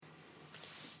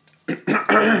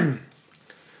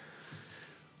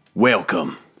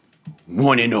Welcome,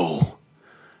 one and all.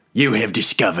 You have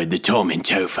discovered the Tom and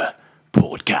Topher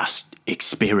podcast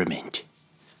experiment.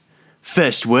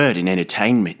 First word in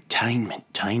entertainment,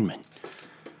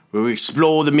 where we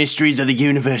explore the mysteries of the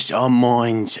universe, our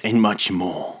minds, and much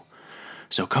more.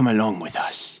 So come along with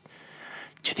us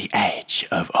to the edge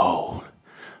of all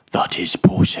that is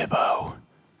possible.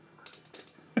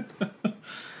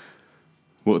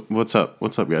 What's up?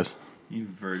 What's up, guys? You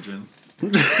virgin.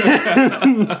 This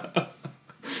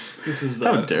is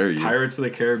How dare you. Pirates of the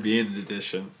Caribbean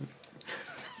edition.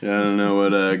 Yeah, I don't know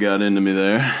what got into me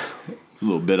there. It's a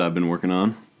little bit I've been working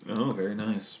on. Oh, very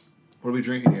nice. What are we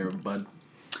drinking here, bud?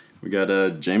 We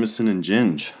got Jameson and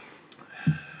Ginge.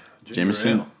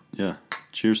 Jameson. Ale. Yeah.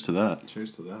 Cheers to that.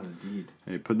 Cheers to that, indeed.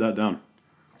 Hey, put that down.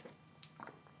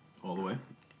 All the way.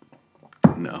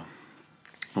 No.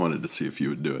 I wanted to see if you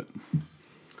would do it.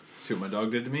 See what my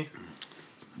dog did to me?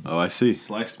 Oh, I see.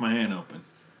 Sliced my hand open.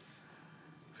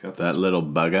 He's got That little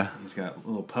bugger. He's got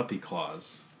little puppy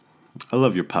claws. I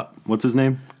love your pup. What's his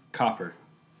name? Copper.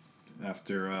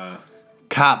 After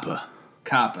Kappa.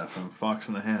 Kappa from Fox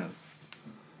and the Hound.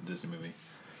 Disney movie.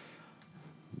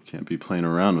 You can't be playing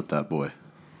around with that boy.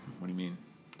 What do you mean?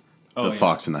 The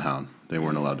Fox and the Hound. They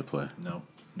weren't allowed to play.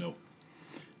 Nope.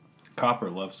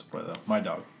 Copper loves to play, though. My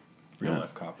dog. Real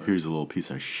life Copper. Here's a little piece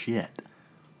of shit.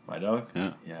 My dog?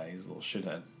 Yeah. Yeah, he's a little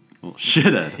shithead. Little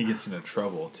shithead. He gets into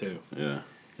trouble, too. Yeah.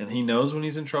 And he knows when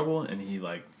he's in trouble, and he,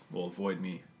 will avoid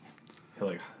me.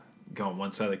 He'll, go on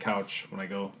one side of the couch when I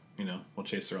go, we'll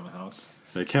chase around the house.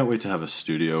 I can't wait to have a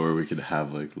studio where we could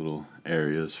have, little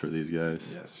areas for these guys.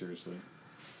 Yeah, seriously.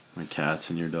 My cats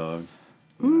and your dog.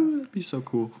 Ooh, that'd be so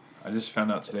cool. I just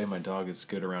found out today my dog is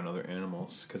good around other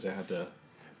animals because I had to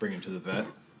bring him to the vet.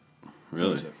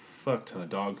 Really? There's a fuck ton of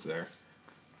dogs there.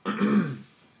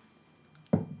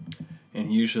 And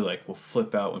he usually, will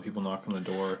flip out when people knock on the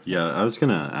door. Yeah, I was going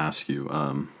to ask you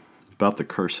about the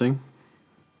cursing.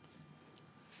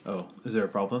 Oh, is there a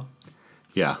problem?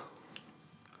 Yeah.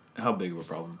 How big of a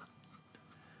problem?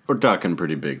 We're talking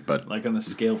pretty big, but... On a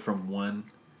scale from 1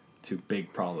 to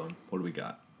big problem, what do we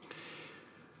got?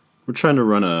 We're trying to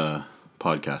run a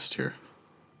podcast here.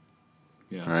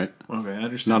 Yeah. All right? Okay, I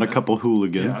understand. Not a couple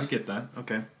hooligans. Yeah, I get that.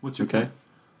 Okay. What's your point?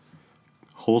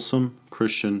 Wholesome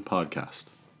Christian podcast.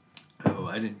 Oh,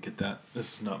 I didn't get that.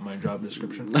 This is not my job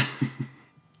description.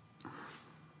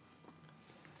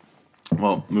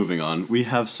 Well, moving on. We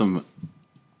have some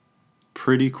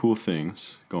pretty cool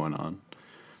things going on.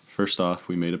 First off,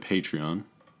 we made a Patreon.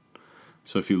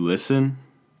 So if you listen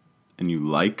and you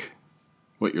like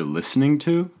what you're listening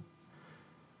to,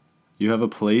 you have a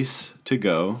place to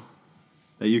go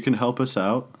that you can help us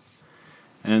out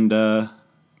and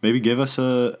maybe give us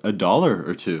a $1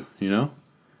 or $2,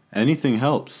 Anything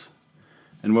helps.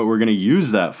 And what we're going to use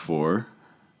that for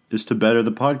is to better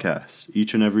the podcast,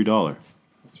 each and every $1.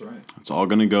 That's right. It's all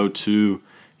going to go to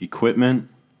equipment,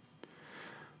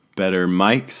 better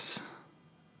mics,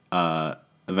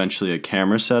 eventually a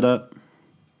camera setup.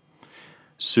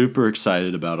 Super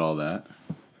excited about all that.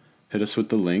 Hit us with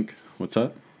the link. What's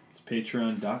up? It's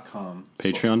patreon.com.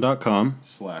 Patreon.com.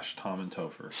 /Tom and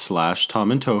Topher.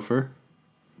 /Tom and Topher.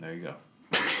 There you go.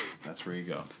 That's where you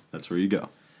go. That's where you go.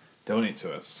 Donate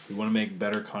to us. We want to make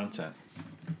better content.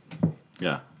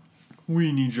 Yeah.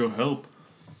 We need your help.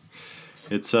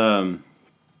 It's gotten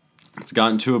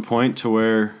to a point to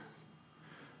where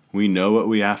we know what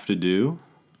we have to do,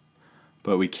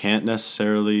 but we can't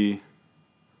necessarily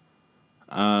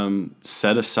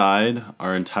set aside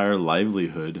our entire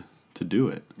livelihood to do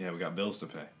it. Yeah, we got bills to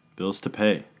pay. Bills to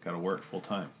pay. Got to work full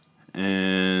time.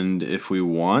 And if we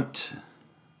want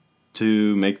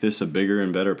to make this a bigger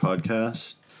and better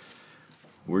podcast,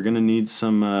 we're gonna need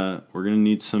some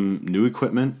new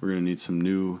equipment. We're gonna need some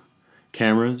new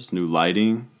cameras, new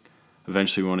lighting.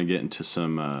 Eventually, we want to get into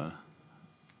some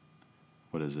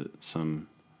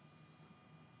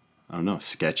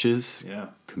sketches. Yeah.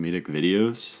 Comedic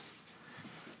videos.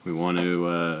 We want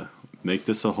to make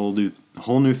this a whole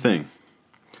new thing.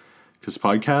 Because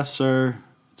podcasts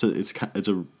it's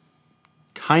a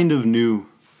kind of new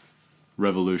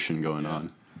revolution going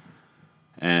on.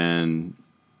 And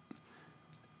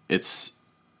it's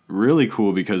really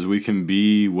cool because we can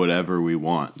be whatever we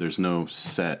want. There's no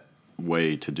set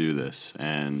way to do this.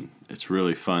 And it's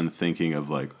really fun thinking of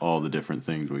all the different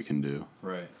things we can do.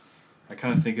 Right. I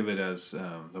kind of think of it as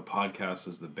the podcast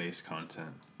is the base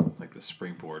content, like the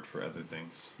springboard for other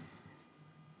things.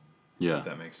 Yeah. If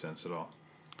that makes sense at all.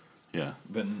 Yeah.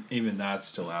 But even that's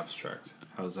still abstract.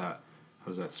 How does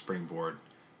that springboard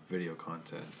video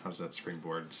content. How does that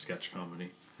springboard? Sketch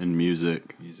comedy, And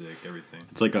music. everything.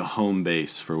 It's like a home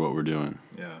base for what we're doing.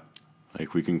 Yeah.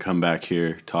 Like, we can come back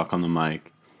here, talk on the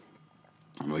mic,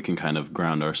 and we can kind of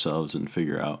ground ourselves and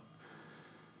figure out,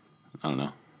 I don't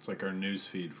know. It's like our news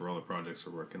feed for all the projects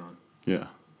we're working on. Yeah.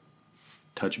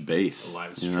 Touch base. A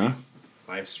live stream. You know?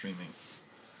 Live streaming.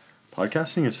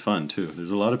 Podcasting is fun, too.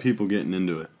 There's a lot of people getting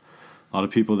into it. A lot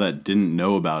of people that didn't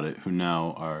know about it who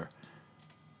now are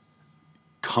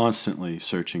constantly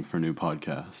searching for new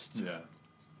podcasts. Yeah.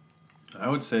 I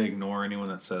would say ignore anyone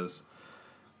that says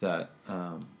that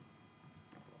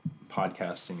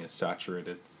podcasting is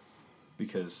saturated,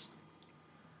 because,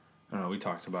 I don't know, we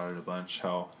talked about it a bunch,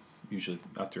 how usually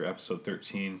after episode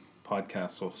 13,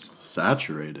 podcasts will...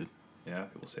 Saturated? Yeah,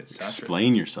 people say it's saturated.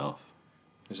 Explain yourself.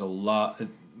 There's a lot...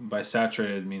 By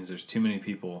saturated means there's too many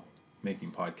people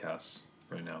making podcasts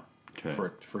right now. Okay.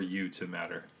 For you to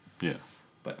matter. Yeah.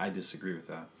 But I disagree with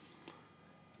that.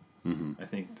 Mm-hmm. I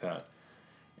think that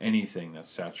anything that's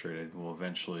saturated will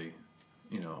eventually,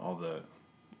 all the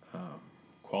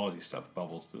quality stuff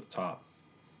bubbles to the top,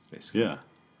 basically. Yeah.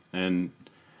 And,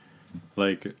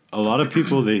 like, a lot of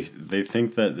people, they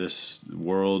think that this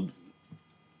world,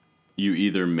 you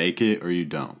either make it or you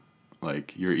don't.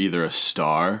 Like, you're either a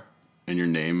star and your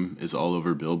name is all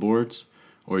over billboards,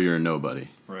 or you're a nobody.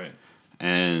 Right.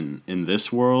 And in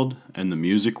this world, and the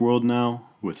music world now,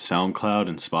 with SoundCloud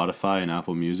and Spotify and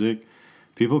Apple Music,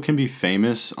 people can be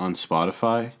famous on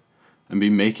Spotify and be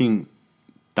making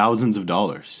thousands of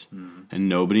dollars. Mm-hmm. And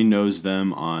nobody knows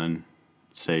them on,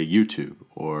 say, YouTube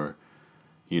or,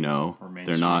 or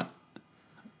they're not,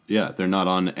 they're not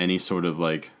on any sort of,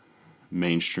 like,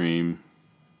 mainstream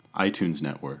iTunes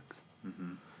network.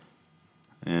 Mm-hmm.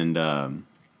 And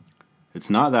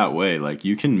it's not that way. Like,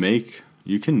 you can make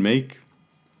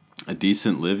a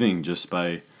decent living just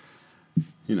by,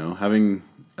 having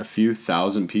a few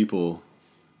thousand people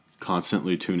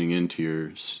constantly tuning into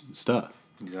your stuff.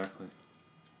 Exactly.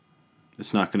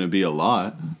 It's not going to be a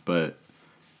lot, but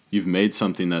you've made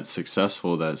something that's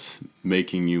successful that's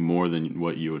making you more than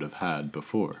what you would have had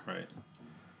before. Right.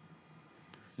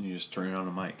 And you just turn on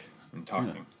a mic and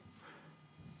talking.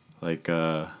 Yeah. Like,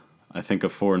 I think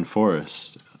of Foreign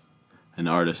Forest, an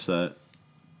artist that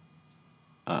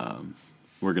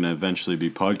we're going to eventually be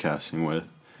podcasting with.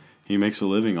 He makes a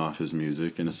living off his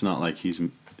music, and it's not like he's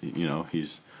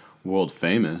world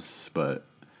famous, but,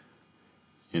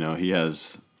 he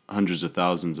has hundreds of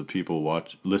thousands of people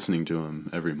listening to him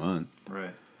every month.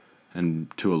 Right.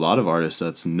 And to a lot of artists,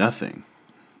 that's nothing.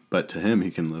 But to him,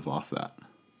 he can live off that.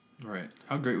 Right.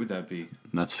 How great would that be?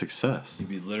 And that's success. You'd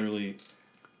be literally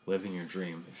living your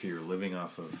dream if you're living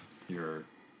off of your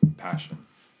passion.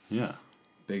 Yeah.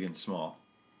 Big and small.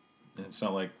 And it's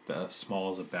not like the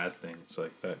small is a bad thing. It's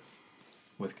like that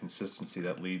with consistency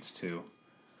that leads to,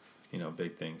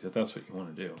 big things. If that's what you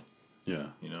want to do. Yeah.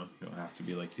 You don't have to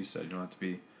be, like you said, you don't have to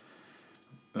be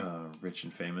rich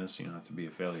and famous. You don't have to be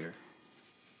a failure.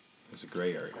 There's a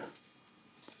gray area.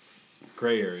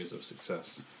 Gray areas of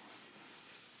success.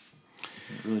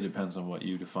 It really depends on what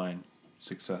you define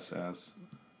success as.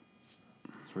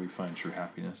 It's where you find true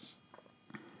happiness.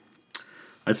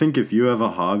 I think if you have a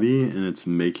hobby and it's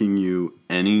making you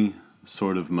any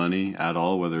sort of money at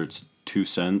all, whether it's 2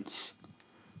 cents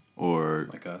or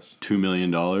like us, $2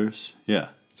 million, yeah,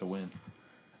 it's a win.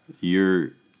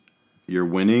 You're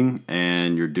winning,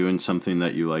 and you're doing something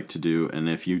that you like to do. And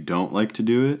if you don't like to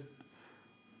do it,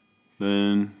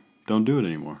 then don't do it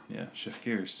anymore. Yeah, shift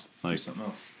gears. Like, do something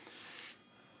else.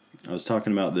 I was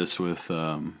talking about this with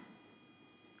the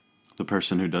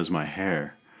person who does my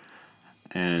hair,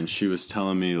 and she was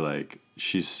telling me, like,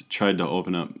 she's tried to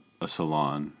open up a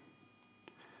salon,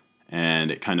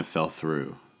 and it kind of fell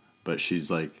through, but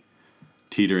she's, like,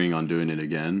 teetering on doing it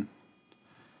again.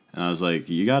 And I was like,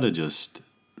 you gotta just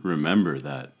remember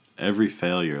that every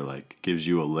failure, like, gives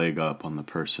you a leg up on the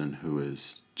person who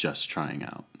is just trying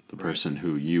out, the person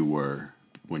who you were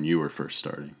when you were first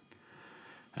starting.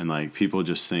 And, like, people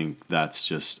just think that's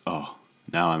just, oh,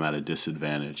 now I'm at a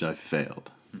disadvantage. I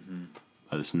failed. Mm-hmm.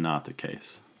 But it's not the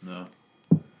case. No.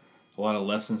 A lot of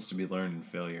lessons to be learned in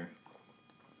failure.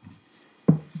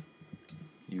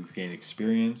 You've gained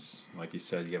experience. Like you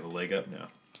said, you have a leg up now.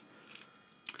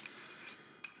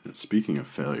 And speaking of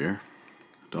failure,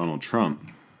 Donald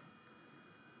Trump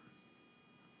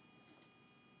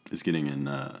is getting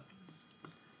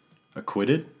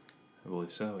acquitted. I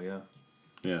believe so, yeah.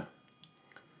 Yeah.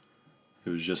 It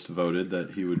was just voted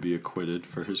that he would be acquitted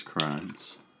for his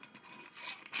crimes.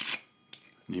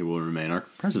 And he will remain our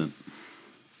president.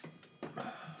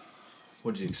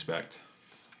 What did you expect?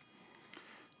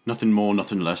 Nothing more,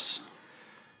 nothing less.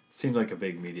 Seemed like a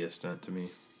big media stunt to me,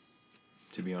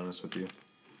 to be honest with you.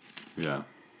 Yeah.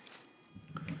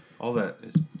 All that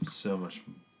is so much...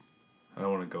 I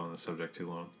don't want to go on the subject too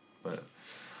long, but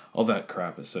all that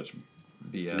crap is such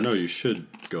BS. No, you should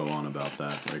go on about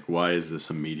that. Like, why is this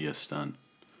a media stunt?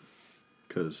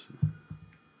 Because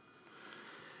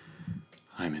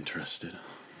I'm interested.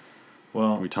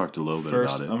 Well, we talked a little bit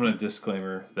first, about it. I'm going to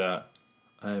disclaimer that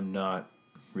I am not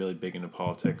really big into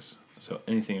politics, so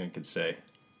anything I could say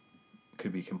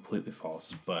could be completely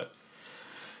false, but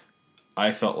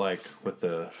I felt like with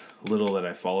the little that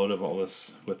I followed of all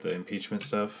this, with the impeachment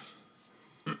stuff,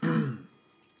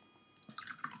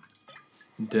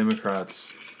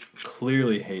 Democrats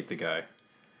clearly hate the guy.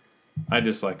 I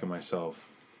dislike him myself,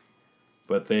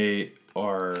 but they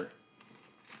are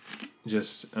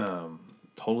just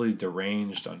totally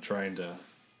deranged on trying to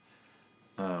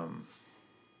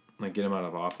like get him out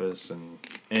of office, and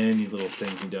any little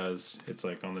thing he does, it's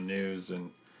like on the news and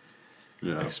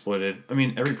exploited. I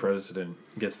mean, every president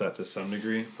gets that to some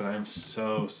degree, but I'm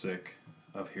so sick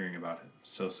of hearing about it.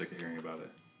 So sick of hearing about it.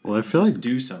 Well, I feel like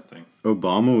do something.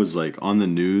 Obama was like on the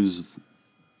news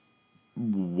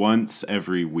once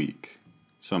every week.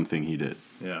 Something he did.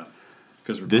 Yeah.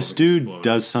 This dude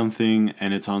does something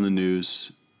and it's on the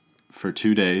news for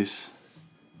 2 days.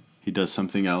 He does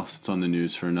something else, it's on the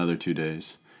news for another 2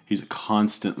 days. He's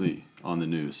constantly on the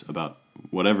news about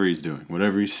whatever he's doing,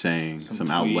 whatever he's saying, some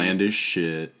outlandish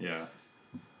shit. Yeah.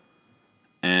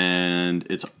 And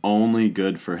it's only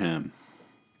good for him.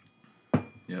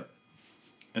 Yep.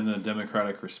 And the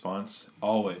Democratic response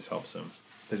always helps him.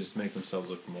 They just make themselves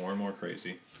look more and more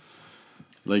crazy.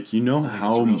 Like, you know it's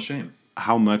a real shame.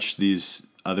 How much these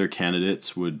other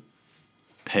candidates would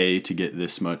pay to get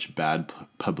this much bad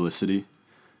publicity?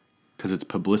 Because it's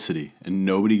publicity, and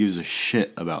nobody gives a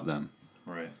shit about them.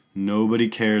 Right. Nobody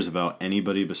cares about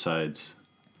anybody besides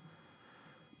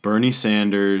Bernie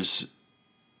Sanders,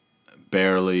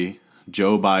 barely,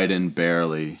 Joe Biden,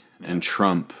 barely, and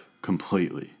Trump,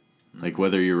 completely. Mm-hmm. Like,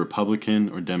 whether you're Republican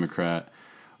or Democrat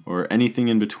or anything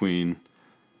in between,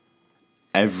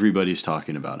 everybody's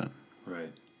talking about him.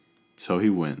 Right. So he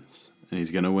wins. And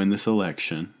he's going to win this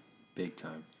election. Big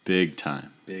time. Big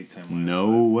time. Big time.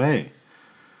 No way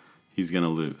he's going to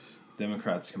lose.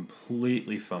 Democrats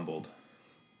completely fumbled.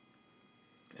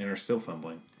 And are still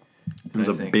fumbling. It was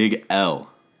a big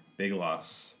L. Big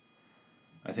loss.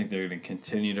 I think they're going to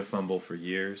continue to fumble for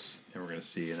years. And we're going to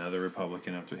see another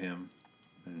Republican after him.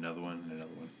 And another one, and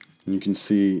another one. You can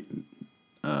see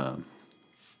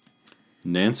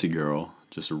Nancy girl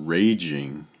just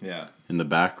raging in the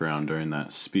background during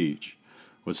that speech.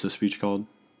 What's the speech called?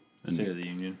 State of the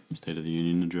Union. State of the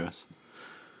Union address.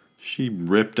 She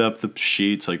ripped up the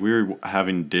sheets. Like, we were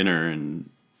having dinner and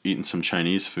eating some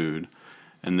Chinese food,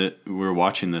 and we were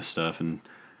watching this stuff, and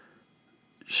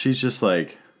she's just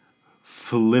like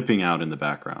flipping out in the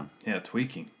background. Yeah,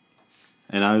 tweaking.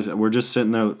 And we're just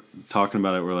sitting there talking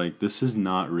about it. We're like, this is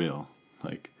not real.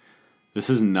 Like, this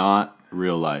is not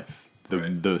real life.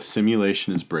 The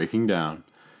simulation is breaking down,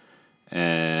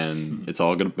 and it's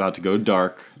all about to go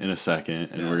dark in a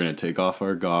second, and we're going to take off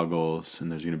our goggles, and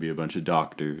there's going to be a bunch of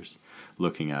doctors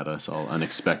looking at us all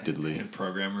unexpectedly. And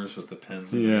programmers with the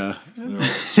pens. Yeah. They're all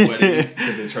sweaty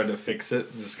because they tried to fix it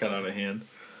and just got out of hand.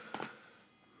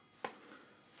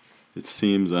 It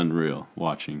seems unreal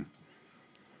watching.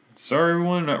 Sorry,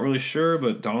 everyone, not really sure,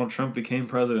 but Donald Trump became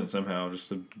president somehow.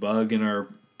 Just a bug in our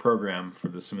program for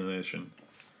the simulation.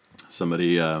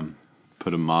 Somebody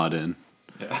put a mod in.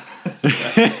 Yeah.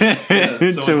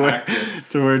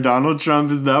 to where Donald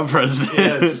Trump is now president.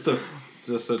 Yeah, it's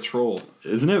just a troll.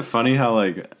 Isn't it funny how,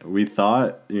 like, we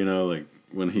thought, like,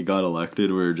 when he got elected,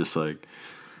 we were just like,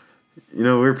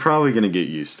 we're probably going to get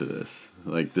used to this.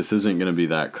 Like, this isn't going to be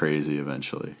that crazy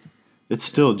eventually. It's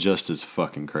still just as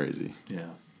fucking crazy. Yeah.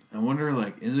 I wonder,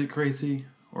 like, is it crazy,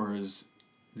 or is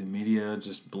the media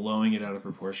just blowing it out of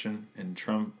proportion, and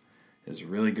Trump is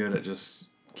really good at just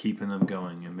keeping them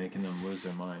going and making them lose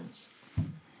their minds?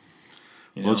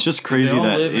 Well, it's just crazy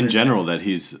that, in general,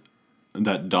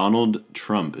 that Donald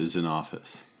Trump is in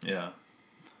office. Yeah.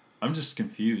 I'm just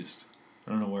confused.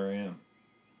 I don't know where I am.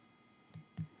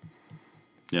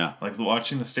 Yeah. Like,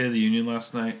 watching the State of the Union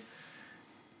last night,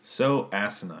 so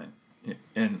asinine.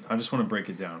 And I just want to break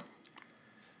it down.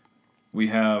 We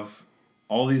have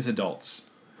all these adults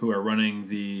who are running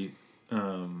the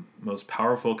most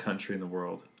powerful country in the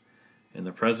world. And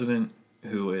the president,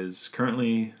 who is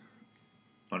currently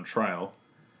on trial,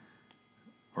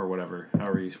 or whatever,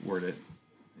 however you word it,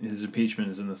 his impeachment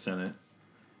is in the Senate.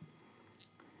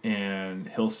 And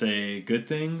he'll say good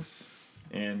things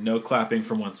and no clapping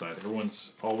from one side.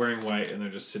 Everyone's all wearing white and they're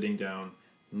just sitting down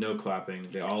No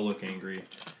clapping. They all look angry.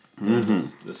 Mm-hmm. And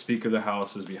the Speaker of the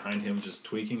House is behind him just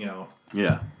tweaking out.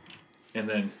 Yeah. And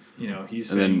then, he's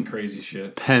saying crazy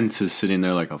shit. Pence is sitting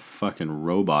there like a fucking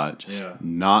robot, just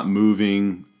not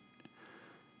moving.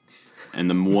 And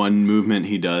the one movement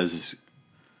he does is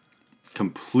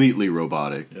completely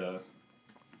robotic. Yeah.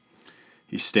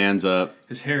 He stands up.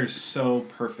 His hair is so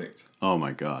perfect. Oh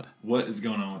my God. What is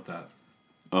going on with that?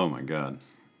 Oh my God.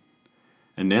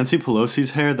 And Nancy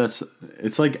Pelosi's hair,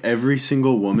 it's like every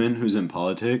single woman who's in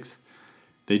politics,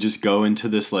 they just go into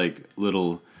this like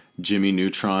little Jimmy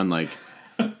Neutron like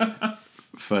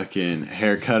fucking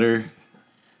hair cutter,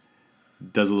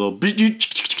 does a little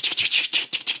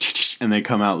and they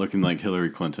come out looking like Hillary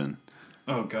Clinton.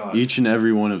 Oh God. Each and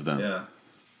every one of them. Yeah.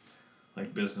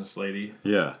 Like business lady.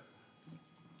 Yeah.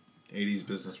 80s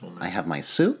businesswoman. I have my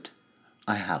suit.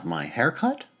 I have my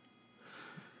haircut.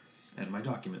 And my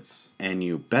documents. And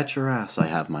you bet your ass I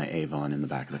have my Avon in the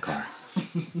back of the car.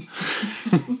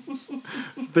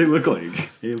 They look like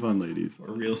Avon ladies.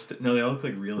 Or real estate. No, they all look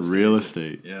like real estate. Real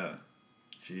estate. Yeah.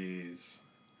 Jeez.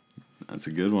 That's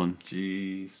a good one.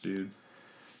 Jeez, dude.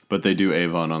 But they do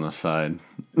Avon on the side.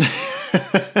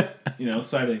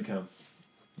 Side income.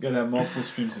 You gotta have multiple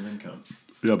streams of income.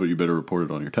 Yeah, but you better report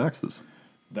it on your taxes.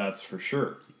 That's for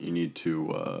sure. You need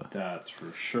to... That's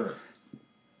for sure.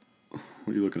 What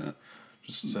are you looking at?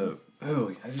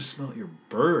 I just smelled your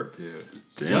burp, dude.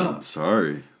 Damn, yuck.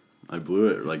 Sorry. I blew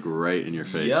it like right in your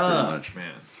face pretty much.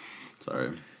 Man.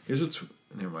 Sorry.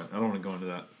 Never mind. I don't want to go into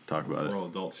that. Talk about it. We're all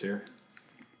adults here.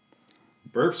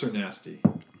 Burps are nasty.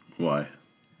 Why?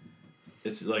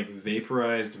 It's like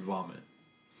vaporized vomit.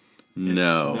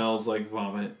 No. It smells like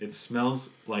vomit. It smells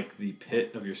like the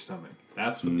pit of your stomach.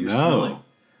 That's what you're smelling.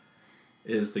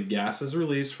 Is the gases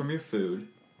released from your food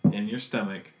in your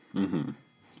stomach,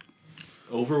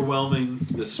 overwhelming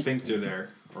the sphincter there,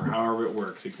 or however it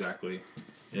works exactly,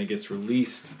 and it gets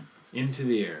released into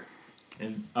the air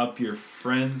and up your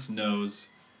friend's nose,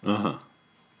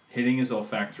 hitting his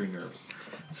olfactory nerves.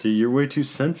 See, you're way too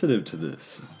sensitive to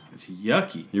this. It's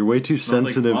yucky. You're way too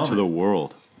sensitive to the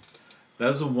world.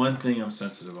 That's the one thing I'm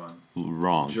sensitive on.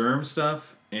 Wrong. Germ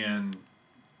stuff and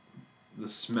the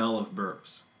smell of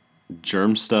burps.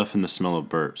 Germ stuff and the smell of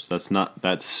burps.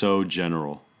 That's so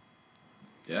general.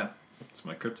 Yeah. It's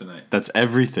my kryptonite. That's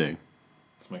everything.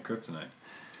 It's my kryptonite.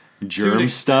 Germ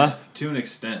stuff? To an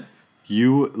extent.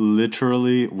 You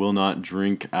literally will not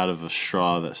drink out of a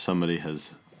straw that somebody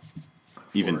has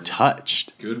even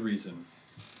touched. Good reason.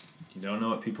 You don't know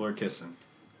what people are kissing.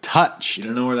 Touched. You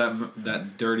don't know where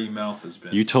that dirty mouth has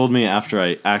been. You told me after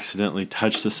I accidentally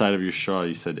touched the side of your straw,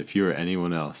 you said if you were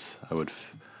anyone else, I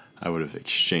would have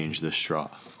exchanged this straw.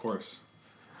 Of course.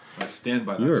 I stand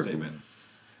by that statement.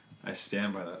 I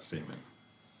stand by that statement.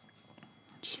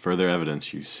 Just further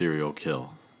evidence you serial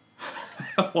kill.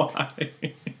 Why?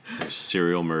 You're a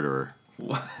serial murderer.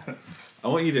 What? I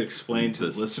want you to explain to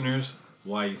the listeners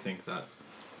why you think that.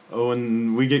 Oh,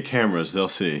 when we get cameras, they'll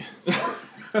see.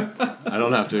 I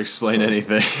don't have to explain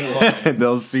anything.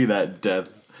 They'll see that death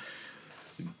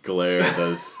glare,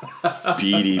 those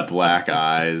beady black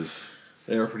eyes.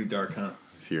 They were pretty dark, huh?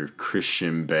 With your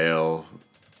Christian Bale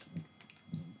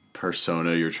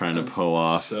persona you're trying to pull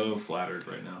off. So flattered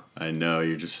right now. I know,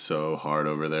 you're just so hard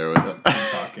over there with it.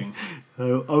 I'm talking. I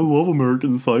love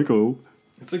American Psycho.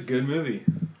 It's a good movie.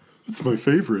 It's my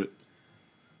favorite.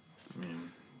 I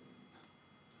mean,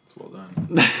 it's well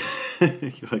done.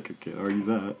 I can't argue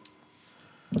that.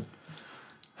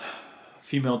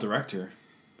 Female director.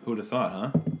 Who would have thought,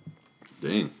 huh?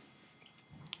 Dang.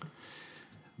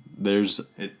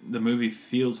 The movie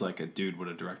feels like a dude would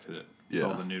have directed it. Yeah.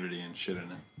 All the nudity and shit in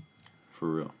it. For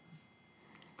real.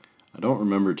 I don't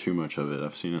remember too much of it.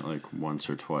 I've seen it like once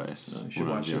or twice. No, you should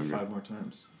watch it 5 more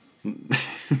times.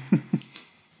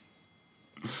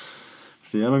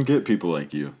 See, I don't get people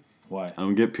like you. Why? I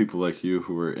don't get people like you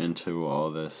who are into all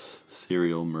this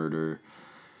serial murder,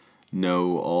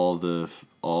 know all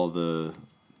the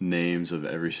names of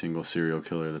every single serial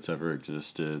killer that's ever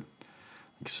existed.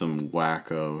 Like some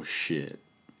wacko shit.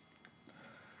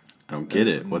 I don't get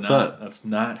it. What's up? That's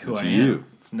not who I am. You.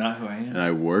 It's not who I am. And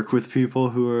I work with people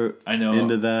who are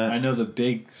into that. I know the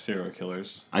big serial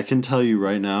killers. I can tell you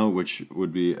right now, which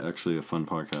would be actually a fun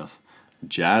podcast.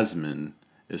 Jasmine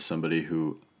is somebody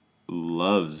who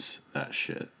loves that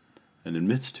shit and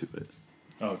admits to it.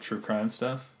 Oh, true crime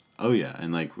stuff? Oh, yeah.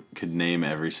 And, like, could name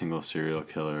every single serial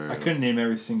killer. I couldn't name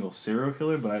every single serial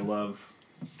killer, but I love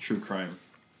true crime.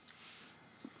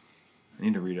 I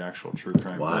need to read an actual true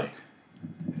crime book.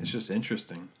 It's just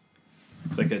interesting.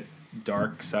 It's like a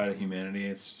dark side of humanity.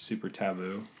 It's super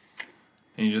taboo.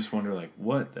 And you just wonder, like,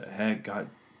 what the heck got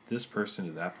this person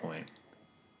to that point?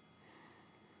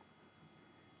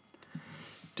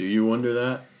 Do you wonder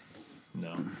that?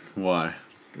 No. Why?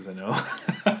 Because I know.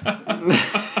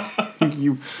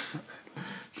 You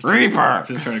creeper!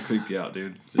 Just trying to creep you out,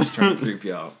 dude. Just trying to creep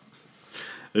you out.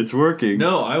 It's working.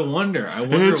 No, I wonder.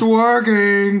 It's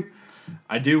working!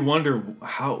 I do wonder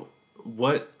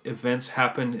what events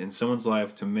happened in someone's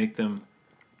life to make them,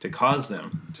 to cause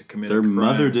them to commit Their a crime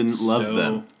mother didn't love so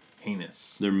them.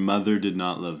 heinous. Their mother did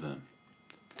not love them.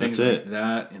 Things That's like it.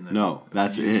 that and the No,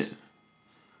 that's abuse. it.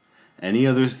 Any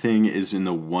other thing is in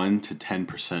the 1 to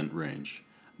 10% range.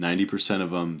 90%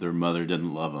 of them, their mother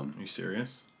didn't love them. Are you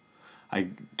serious? I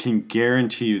can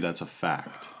guarantee you that's a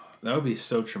fact. That would be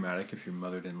so traumatic if your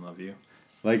mother didn't love you.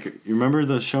 Like, you remember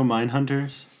the show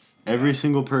Mindhunters? Every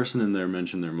single person in there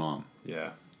mentioned their mom.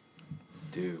 Yeah.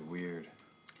 Dude, weird.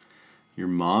 Your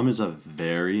mom is a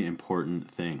very important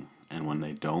thing. And when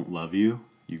they don't love you,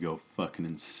 you go fucking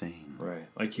insane. Right.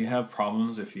 Like, you have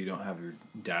problems if you don't have your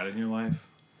dad in your life.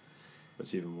 But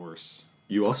it's even worse.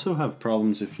 You also have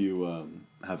problems if you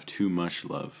have too much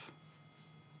love.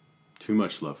 Too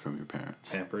much love from your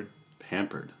parents.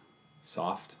 Pampered.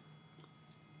 Soft.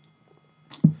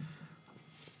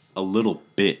 A little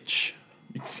bitch.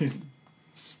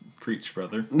 Preach,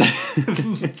 brother.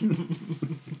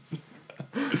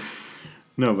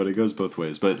 No, but it goes both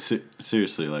ways. But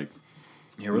seriously, like...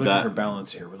 Yeah, we're looking for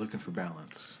balance here. We're looking for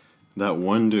balance. That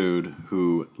one dude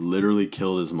who literally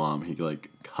killed his mom, he, like,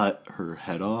 cut her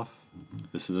head off.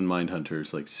 This is in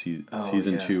Mindhunters, like,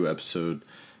 season 2, episode...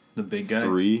 The big guy?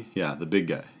 3. Yeah, the big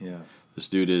guy. Yeah. This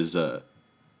dude is, I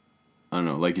don't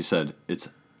know, like you said, it's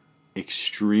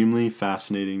extremely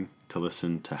fascinating to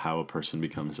listen to how a person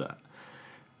becomes that.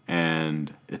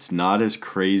 And it's not as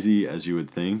crazy as you would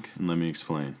think, and let me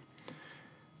explain.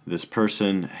 This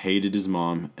person hated his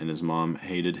mom, and his mom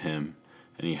hated him,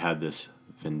 and he had this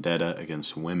vendetta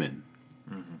against women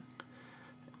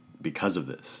because of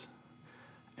this.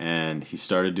 And he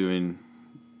started doing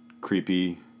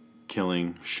creepy,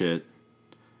 killing shit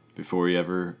before he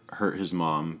ever hurt his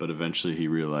mom, but eventually he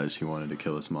realized he wanted to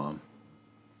kill his mom.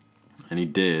 And he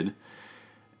did,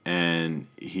 and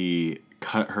he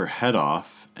cut her head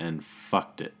off and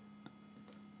fucked it.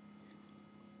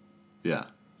 Yeah.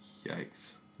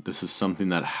 Yikes. This is something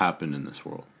that happened in this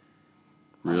world.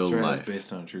 Real That's right, life.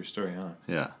 based on a true story, huh?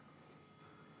 Yeah.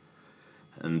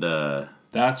 And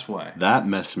that's why. That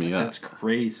messed me up. That's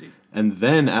crazy. And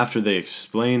then after they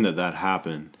explain that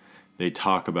happened, they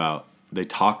talk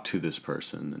to this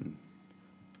person and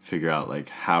figure out like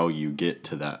how you get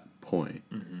to that point.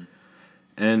 Mm-hmm.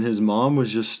 And his mom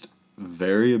was just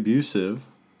very abusive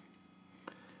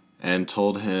and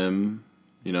told him,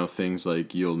 you know, things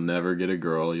like, you'll never get a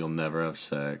girl, you'll never have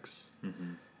sex,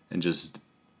 and just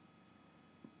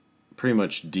pretty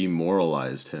much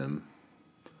demoralized him.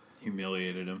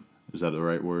 Humiliated him. Is that the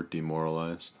right word?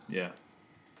 Demoralized? Yeah.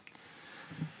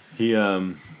 He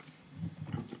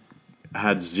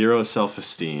had zero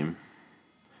self-esteem,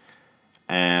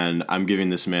 and I'm giving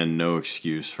this man no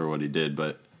excuse for what he did,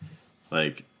 but,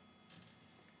 like,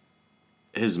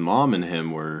 his mom and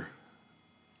him were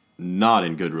not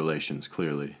in good relations,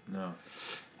 clearly. No.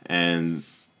 And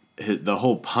the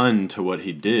whole pun to what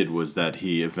he did was that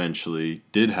he eventually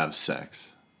did have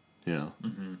sex, you know,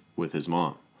 with his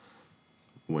mom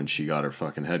when she got her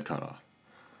fucking head cut off.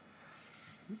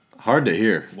 Hard to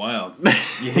hear. Wild.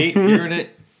 You hate hearing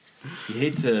it. You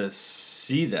hate to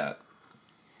see that.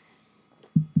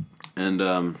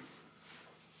 And,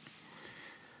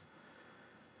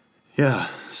 yeah,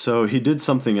 so he did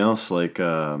something else, like,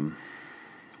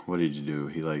 what did he do?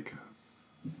 He, like...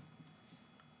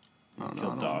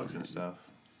 Killed dogs and stuff.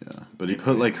 Yeah, but he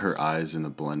put, like, her eyes in a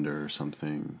blender or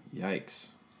something. Yikes.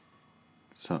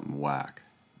 Something whack.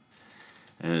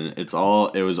 And it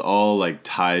was all, like,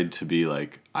 tied to be,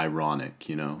 like, ironic,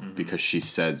 you know? Because she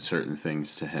said certain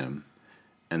things to him.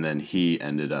 And then he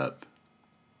ended up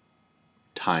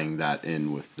tying that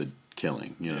in with the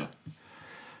killing, you know?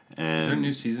 And is there a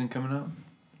new season coming out?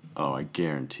 Oh, I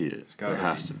guarantee it. There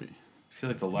has to be. I feel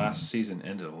like the last season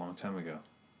ended a long time ago.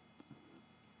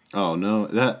 Oh, no.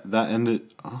 That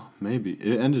ended... Oh, maybe.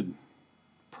 It ended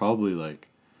probably, like,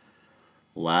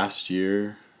 last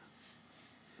year.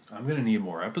 I'm going to need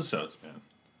more episodes, man.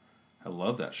 I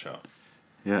love that show.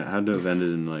 Yeah, it had to have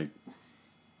ended in, like,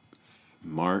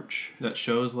 March. That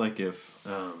shows, like, if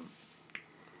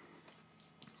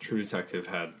True Detective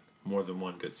had more than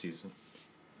one good season.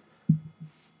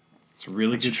 It's a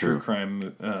really good true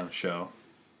crime show,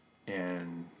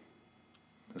 and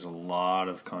there's a lot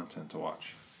of content to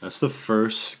watch. That's the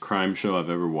first crime show I've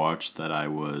ever watched that I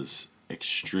was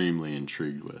extremely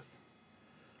intrigued with.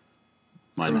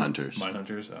 Mindhunters.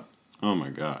 Mindhunters, yeah. Oh my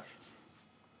gosh.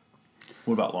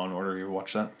 What about Law and Order? You ever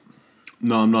watch that?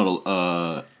 No, I'm not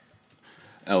a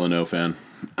L&O fan.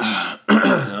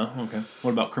 No? Okay.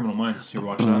 What about Criminal Minds? You ever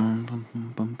watch that?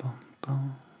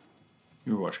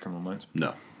 You ever watch Criminal Minds?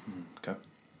 No. Okay.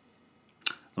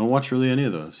 I don't watch really any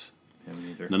of those. Yeah, me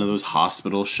neither. None of those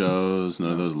hospital shows,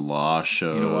 none of those law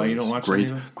shows. You know why you don't watch any of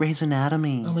them? Grey's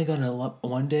Anatomy. Oh my god,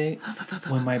 one day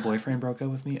when my boyfriend broke up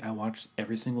with me, I watched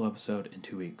every single episode in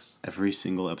 2 weeks. Every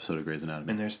single episode of Grey's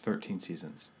Anatomy. And there's 13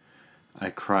 seasons. I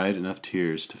cried enough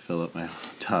tears to fill up my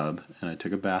tub, and I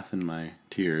took a bath in my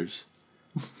tears.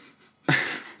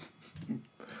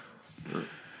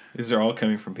 These are all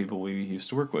coming from people we used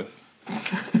to work with.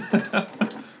 At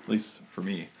least for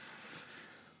me.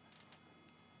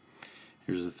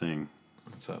 Here's the thing.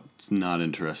 What's up? It's not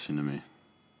interesting to me.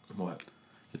 What?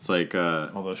 It's like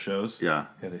all those shows? Yeah.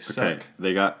 Yeah, they suck. Okay.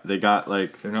 They got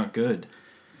like they're not good.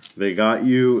 They got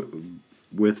you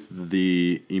with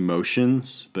the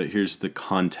emotions, but here's the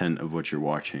content of what you're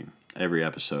watching every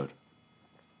episode.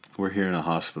 We're here in a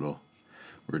hospital.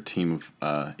 We're a team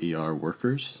of ER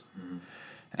workers. Mm-hmm.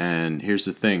 And here's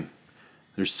the thing.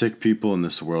 There's sick people in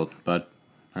this world, bud.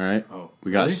 All right? Oh,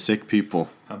 we got really? sick people.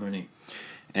 How many?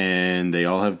 And they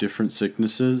all have different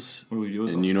sicknesses. What do we do with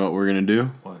them? them? You know what we're going to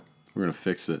do? What? We're going to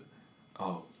fix it.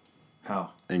 Oh.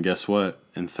 How? And guess what?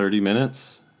 In 30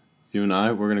 minutes, you and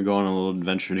I, we're going to go on a little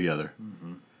adventure together.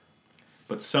 Mm-hmm.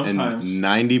 But sometimes... And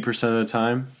 90% of the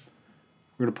time,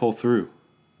 we're going to pull through.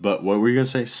 But what were you going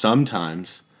to say?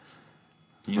 Sometimes...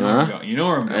 You know where I'm going. You know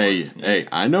where I'm going. Hey,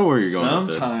 I know where you're going with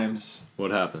this. Sometimes...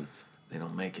 What happens? They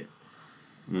don't make it.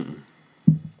 Mm-mm.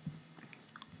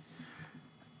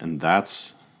 And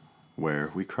that's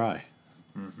where we cry.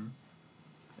 Mm-hmm.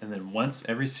 And then once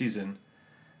every season,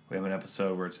 we have an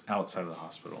episode where it's outside of the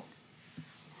hospital.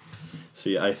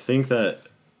 See, I think that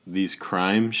these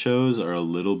crime shows are a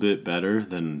little bit better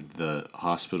than the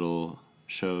hospital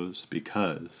shows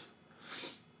because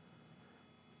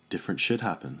different shit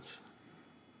happens.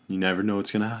 You never know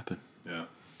what's going to happen. Yeah.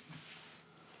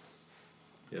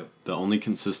 Yep. The only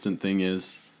consistent thing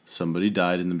is somebody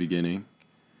died in the beginning,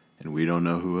 and we don't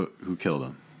know who killed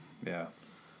them. Yeah.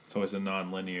 It's always a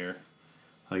non-linear.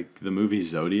 Like the movie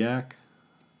Zodiac.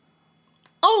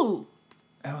 Oh!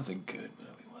 That was a good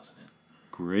movie, wasn't it?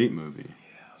 Great movie.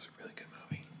 Yeah, it was a really good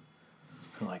movie.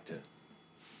 I liked it.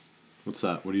 What's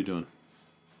that? What are you doing?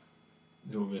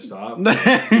 Do you want me to stop?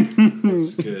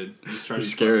 That's good. Just try You to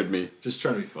scared me. Just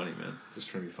try to be funny, man. Just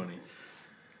try to be funny.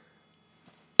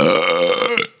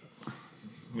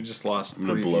 We just lost. I'm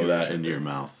gonna blow that into your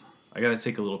mouth. I gotta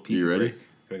take a little pee. You ready? Break.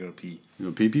 Gotta go pee. You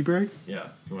want a pee break? Yeah.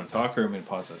 You want to talk or am I gonna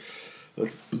pause it?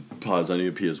 Let's pause. I need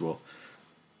to pee as well.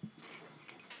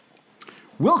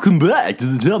 Welcome back to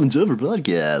the Tom and Jumper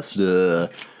podcast.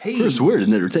 Hey. First word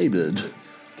in entertainment.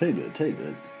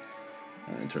 Entertainment.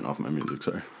 I didn't turn off my music,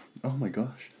 sorry. Oh my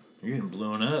gosh. You're getting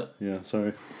blown up. Yeah,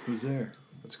 sorry. Who's there?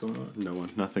 What's going on? No one.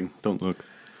 Nothing. Don't look.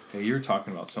 Hey, you were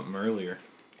talking about something earlier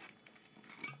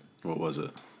What was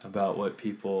it? about what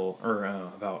people, or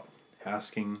about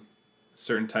asking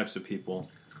certain types of people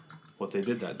what they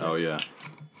did that day. Oh, yeah.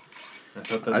 I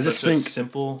thought that I was just such a think-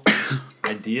 simple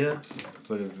idea,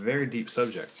 but a very deep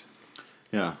subject.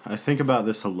 Yeah, I think about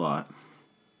this a lot.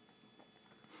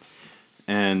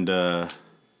 And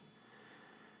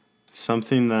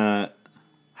something that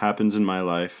happens in my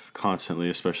life constantly,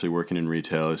 especially working in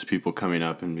retail, is people coming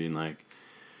up and being like,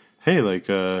 hey, like,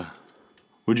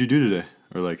 what'd you do today?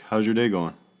 Or like, how's your day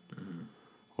going? Mm-hmm.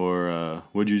 Or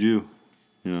what'd you do,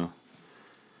 you know,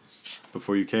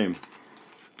 before you came?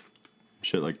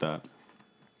 Shit like that.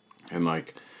 And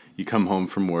like, you come home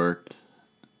from work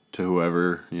to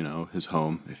whoever, you know, is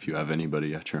home, if you have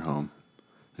anybody at your home.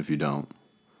 If you don't,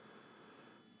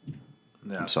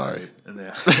 Yeah, I'm sorry. And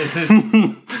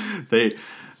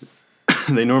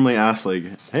they normally ask like,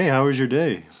 hey, how was your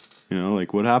day? You know,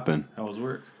 like, what happened? how was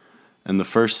work? And the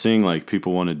first thing like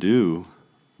people want to do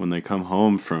when they come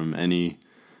home from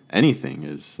anything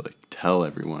is like tell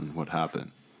everyone what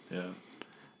happened. Yeah.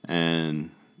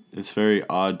 And it's very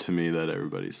odd to me that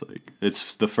everybody's like,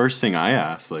 it's the first thing I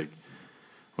ask, like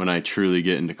when I truly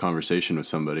get into conversation with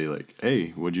somebody, like, hey,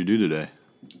 what'd you do today?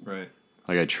 Right.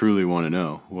 Like, I truly want to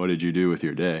know, what did you do with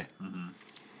your day? Mm-hmm.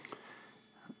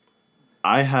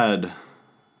 I had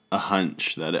a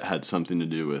hunch that it had something to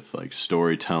do with, like,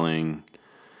 storytelling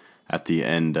at the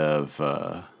end of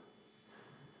a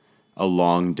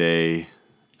long day,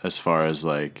 as far as,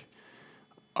 like,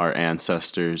 our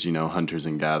ancestors, you know, hunters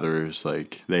and gatherers,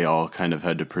 like, they all kind of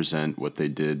had to present what they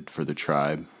did for the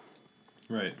tribe.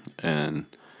 Right. And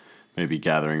maybe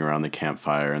gathering around the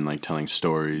campfire and, like, telling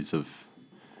stories of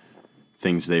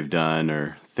things they've done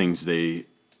or things they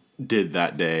did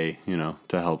that day, to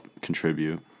help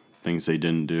contribute. Things they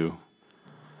didn't do.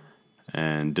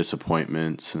 And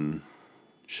disappointments and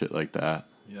shit like that.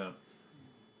 Yeah.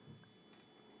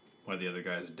 Why the other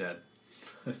guy's dead.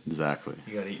 Exactly.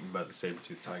 He got eaten by the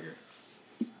saber-toothed tiger.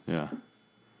 Yeah.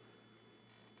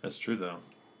 That's true, though.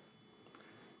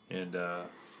 And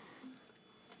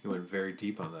he went very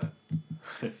deep on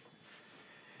that.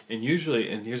 And here's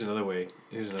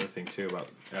another thing, too, about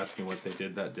asking what they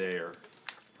did that day or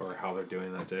how they're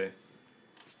doing that day,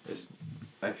 is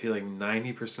I feel like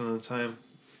 90% of the time,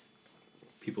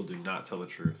 people do not tell the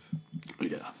truth.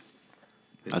 Yeah.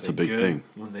 They That's say a big good thing.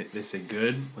 When they say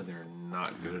good when they're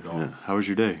not good at all. Yeah. How was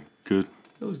your day? Good.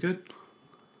 It was good.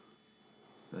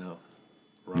 No.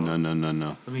 Wrong.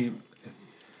 No. I mean,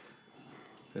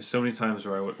 there's so many times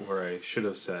where I should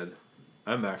have said,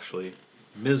 I'm actually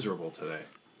miserable today.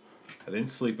 I didn't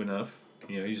sleep enough.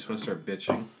 You just want to start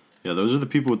bitching. Yeah, those are the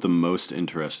people with the most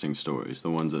interesting stories. The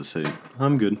ones that say,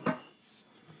 I'm good.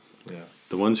 Yeah.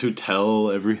 The ones who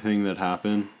tell everything that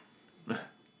happened,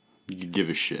 you give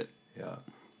a shit. Yeah.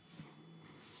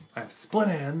 I have split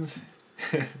ends.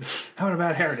 Having a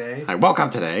bad hair day. I woke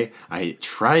up today. I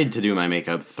tried to do my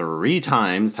makeup 3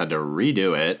 times, had to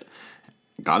redo it.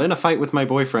 Got in a fight with my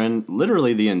boyfriend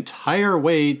literally the entire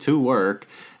way to work.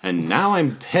 And now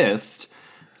I'm pissed.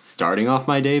 Starting off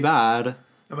my day bad.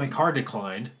 And my car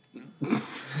declined.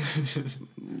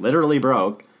 Literally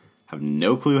broke. Have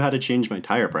no clue how to change my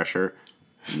tire pressure.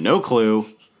 No clue.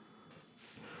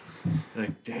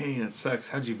 Like, dang, that sucks.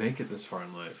 How'd you make it this far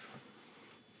in life?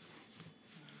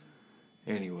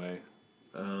 Anyway.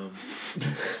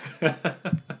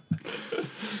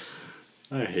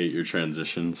 I hate your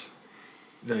transitions.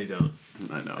 No, you don't.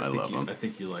 I know, I love them. I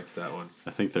think you liked that one.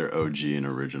 I think they're OG and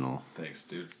original. Thanks,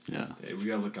 dude. Yeah. Hey, we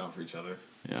gotta look out for each other.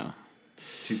 Yeah.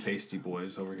 2 pasty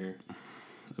boys over here.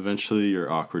 Eventually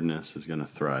your awkwardness is going to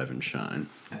thrive and shine.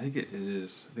 I think it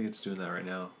is. I think it's doing that right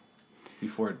now.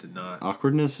 Before it did not.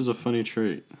 Awkwardness is a funny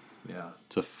trait. Yeah.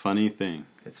 It's a funny thing.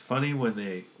 It's funny when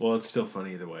they... Well, it's still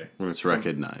funny either way. When it's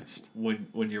recognized. When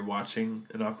you're watching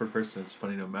an awkward person, it's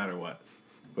funny no matter what.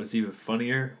 But it's even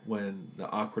funnier when the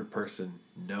awkward person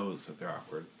knows that they're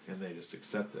awkward and they just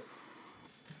accept it.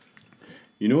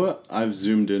 You know what I've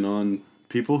zoomed in on?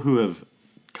 People who have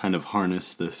kind of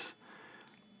harnessed this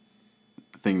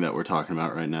thing that we're talking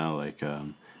about right now, like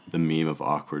the meme of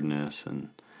awkwardness and,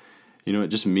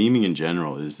 just memeing in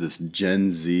general is this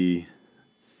Gen Z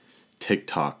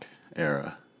TikTok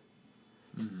era.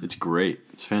 Mm-hmm. It's great.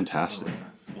 It's fantastic.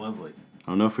 Oh, lovely.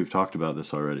 I don't know if we've talked about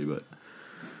this already, but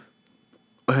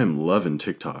I am loving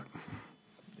TikTok.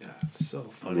 Yeah, it's so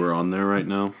funny. We're on there right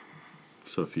now,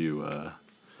 so if you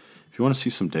want to see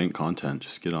some dank content,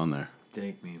 just get on there.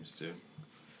 Dank memes, dude.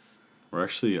 We're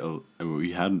actually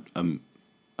we had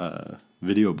a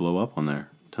video blow up on there,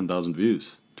 10,000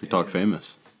 views. TikTok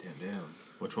famous. Damn.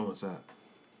 Which one was that?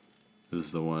 This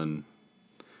is the one.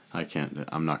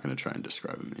 I'm not gonna try and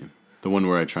describe a meme. The one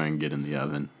where I try and get in the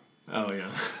oven. Oh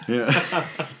yeah. Yeah.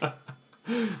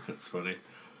 That's funny.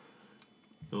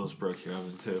 You almost broke your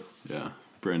oven too. Yeah,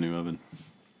 brand new oven.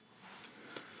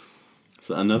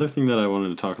 So another thing that I wanted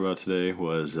to talk about today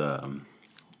was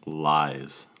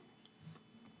lies.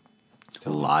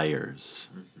 Liars.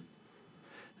 Mm-hmm.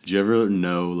 Did you ever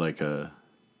know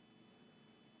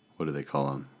what do they call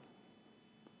them?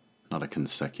 Not a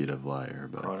consecutive liar,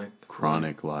 but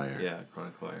chronic liar. Yeah,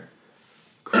 chronic liar.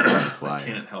 Chronic liar. I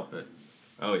can't help it.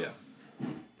 Oh yeah.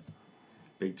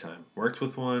 Big time. Worked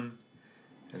with one,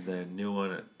 and then knew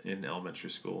one in elementary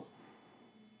school.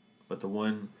 But the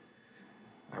one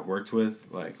I worked with,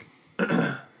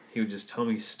 he would just tell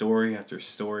me story after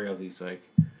story of these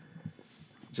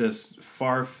just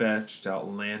far-fetched,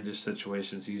 outlandish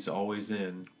situations he's always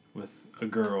in with a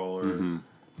girl or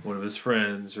one of his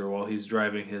friends, or while he's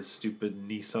driving his stupid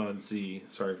Nissan Z,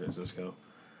 sorry Francisco,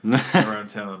 around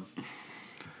town.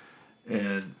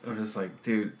 And I'm just like,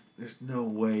 dude, there's no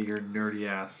way your nerdy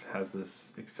ass has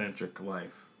this eccentric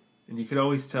life. And you could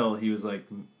always tell he was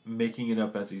making it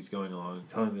up as he's going along,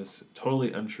 telling this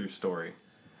totally untrue story.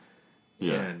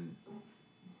 Yeah. And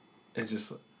it's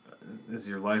just, is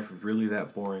your life really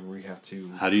that boring where you have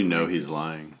to... How do you know he's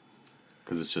lying?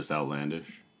 Because it's just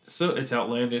outlandish? So it's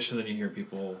outlandish, and then you hear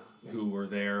people who were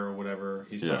there or whatever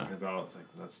he's talking about. It's like,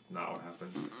 that's not what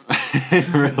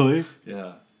happened. Really?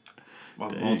 Yeah. On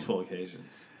Dang. multiple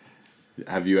occasions.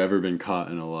 Have you ever been caught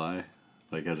in a lie?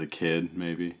 As a kid,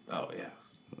 maybe? Oh, yeah.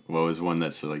 What was one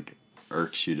that's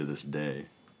irks you to this day?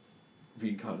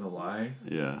 Being caught in a lie?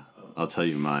 Yeah. I'll tell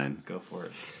you mine. Go for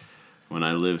it. When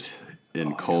I lived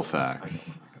in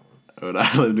Colfax. When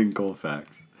I lived in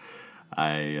Colfax,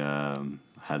 I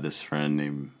had this friend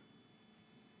named.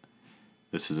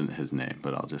 This isn't his name,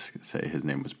 but I'll just say his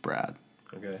name was Brad.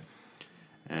 Okay.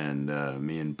 And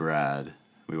me and Brad,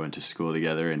 we went to school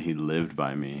together, and he lived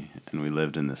by me, and we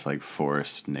lived in this like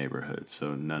forest neighborhood,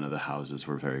 so none of the houses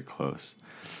were very close.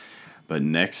 But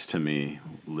next to me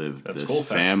lived this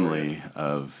family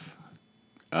of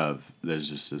there's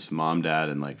just this mom, dad,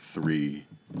 and like 3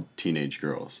 teenage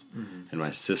girls, and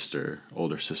my sister,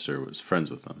 older sister, was friends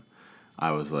with them.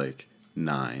 I was like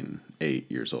 9,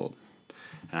 8 years old.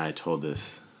 And I told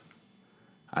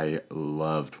I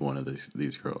loved one of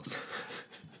these girls.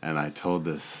 And I told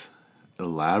this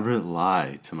elaborate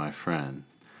lie to my friend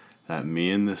that me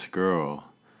and this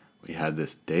girl, we had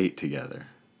this date together.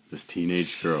 This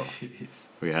teenage girl. Jeez.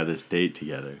 We had this date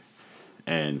together.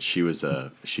 And she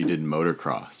did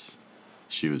motocross.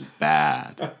 She was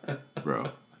bad,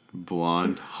 bro.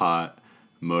 Blonde, hot,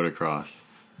 motocross.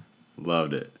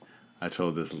 Loved it. I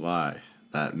told this lie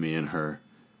that me and her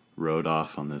rode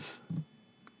off on this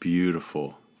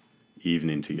beautiful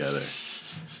evening together.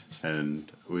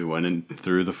 And we went in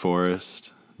through the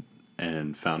forest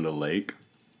and found a lake.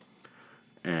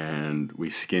 And we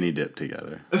skinny dipped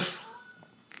together.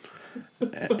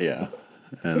 Yeah.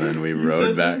 And then we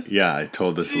rode back. This? Yeah, I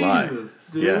told this lie.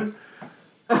 Dude.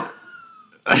 Yeah.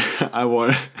 I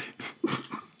want.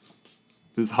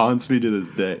 This haunts me to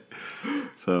this day.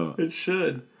 So it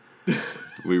should.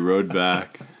 We rode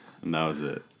back, and that was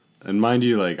it. And mind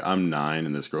you, like, I'm 9,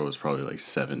 and this girl was probably like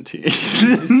 17.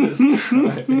 Jesus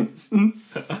Christ.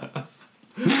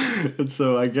 And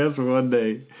so I guess one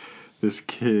day, this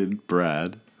kid,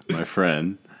 Brad, my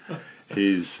friend,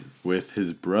 he's with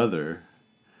his brother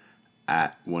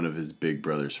at one of his big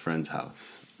brother's friend's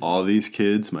house. All these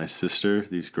kids, my sister,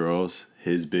 these girls,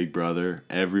 his big brother,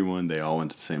 everyone, they all went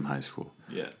to the same high school.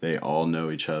 Yeah. They all know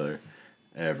each other.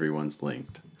 Everyone's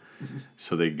linked.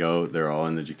 So they're all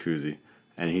in the jacuzzi.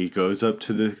 And he goes up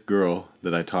to the girl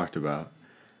that I talked about,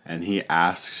 and he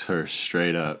asks her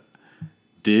straight up,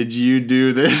 "Did you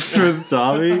do this with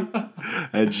Tommy?"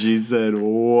 And she said,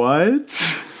 "What?"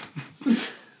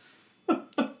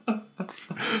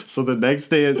 So the next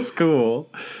day at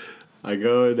school, I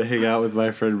go and hang out with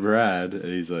my friend Brad, and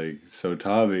he's like, "So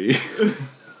Tommy."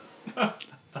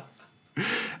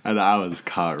 And I was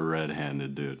caught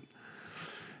red-handed, dude.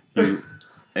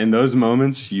 In those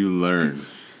moments, you learn.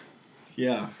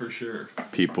 Yeah, for sure.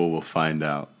 People will find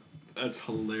out. That's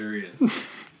hilarious.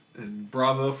 And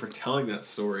bravo for telling that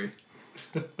story.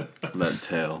 That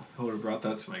tale. I would have brought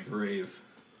that to my grave.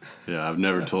 Yeah, I've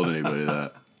never told anybody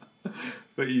that.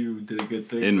 But you did a good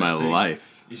thing. In my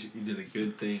life. You did a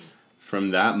good thing.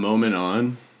 From that moment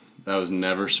on, that was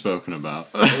never spoken about.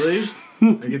 Really?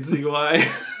 I can see why.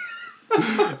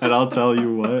 And I'll tell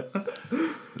you what.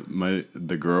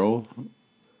 The girl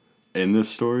in this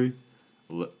story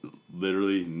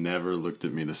literally never looked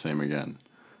at me the same again.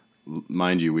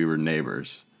 Mind you, we were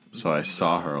neighbors, so I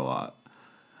saw her a lot.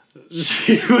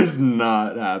 She was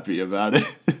not happy about it.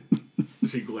 Did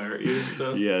she glare at you and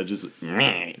stuff? Yeah, just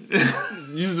me.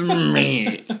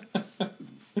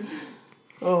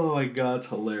 Oh my god, it's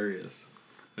hilarious.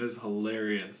 That is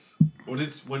hilarious. When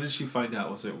did she find out?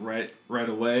 Was it right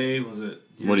away? Was it?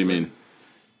 What do you mean?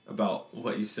 About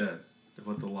what you said,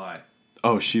 about the lie.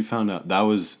 Oh, she found out. That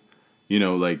was,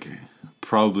 like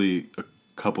probably a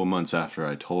couple months after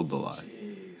I told the lie.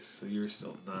 Jeez, so you were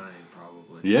still 9,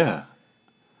 probably. Yeah.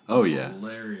 Oh, That's yeah.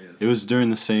 Hilarious. It was during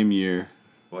the same year.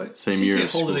 What? Same she year.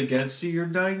 Can't hold it against you. You're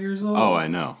 9 years old. Oh, I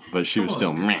know, but she was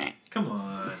still. Meh. Come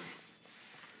on.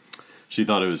 She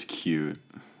thought it was cute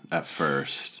at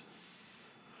first.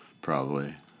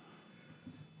 Probably.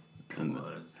 Come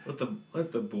on.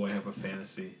 Let the boy have a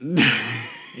fantasy.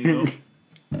 You know?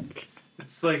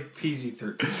 It's like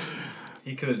PG-13.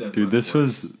 He could have done. Dude, this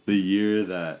worse. was the year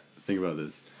that. Think about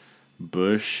this.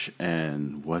 Bush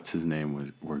and what's his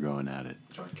name were going at it.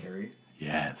 John Kerry.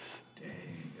 Yes. Dang,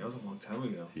 that was a long time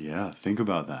ago. Yeah, think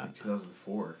about that. Like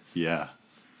 2004. Yeah.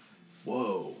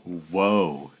 Whoa.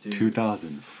 Dude.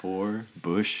 2004,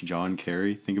 Bush, John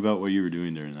Kerry. Think about what you were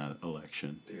doing during that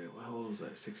election. Dude, how old was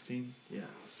I? 16? Yeah,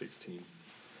 16.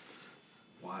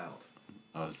 Wild.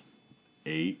 I was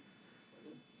 8,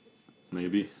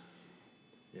 maybe.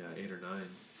 Yeah, 8 or 9.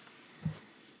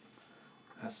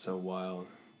 That's so wild.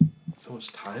 So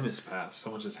much time has passed. So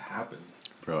much has happened.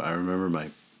 Bro, I remember my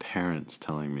parents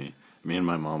telling me, me and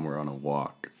my mom were on a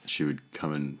walk. She would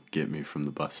come and get me from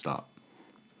the bus stop.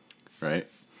 Right?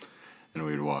 And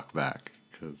we'd walk back.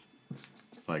 Because,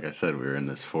 like I said, we were in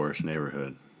this forest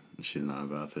neighborhood. And she's not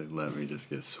about to let me just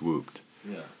get swooped.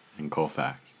 Yeah. In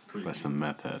Colfax. Creepy. By some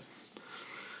meth head.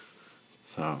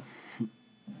 So.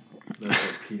 That's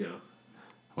like pedo.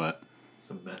 What?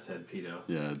 Some meth head pedo.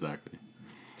 Yeah, exactly.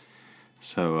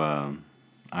 So,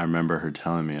 I remember her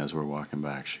telling me as we're walking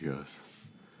back, she goes,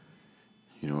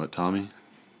 "You know what, Tommy?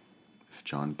 If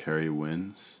John Kerry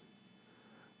wins,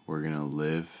 we're going to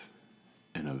live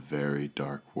in a very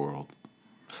dark world."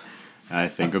 And I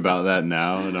think about that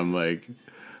now, and I'm like,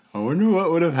 I wonder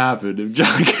what would have happened if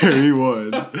John Kerry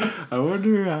won. I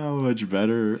wonder how much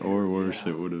better or worse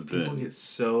it would have been. People get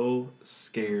so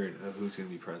scared of who's going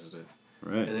to be president.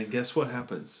 Right. And then guess what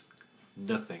happens?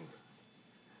 Nothing.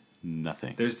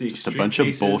 Nothing. There's the just a extreme bunch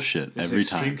cases, of bullshit there's every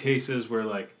extreme time. cases where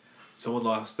like someone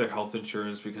lost their health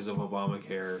insurance because of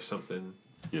Obamacare or something.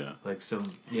 Yeah. Like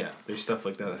there's stuff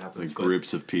like that happens. Like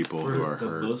groups of people who are for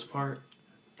hurt. the most part,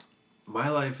 my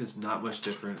life is not much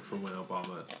different from when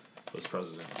Obama was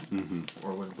president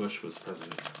or when Bush was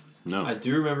president. No. I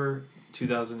do remember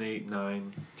 2008,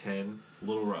 9, 10, a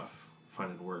little rough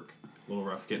finding work, a little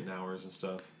rough getting hours and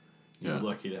stuff. You were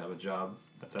lucky to have a job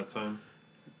at that time.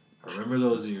 I remember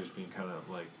those years being kind of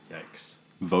like, yikes.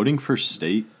 Voting for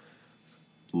state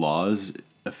laws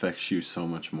affects you so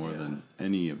much more than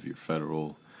any of your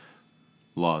federal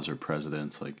laws or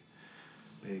presidents. Like,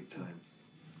 Big time.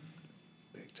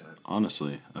 Big time.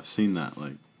 honestly, I've seen that.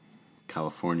 Like,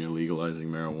 California legalizing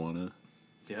marijuana.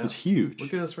 Yeah. It's huge.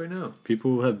 Look at us right now.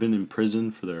 People have been in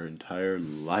prison for their entire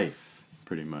life,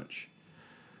 pretty much,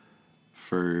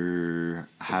 for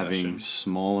having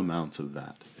small amounts of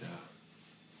that. Yeah.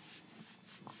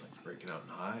 Like breaking out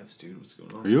in hives, dude. What's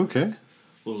going on? Are you okay?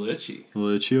 A little itchy. A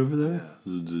little itchy over there?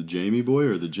 Yeah. The Jamie boy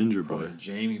or the ginger boy? Probably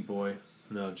Jamie boy.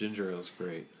 No, ginger ale's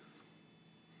great.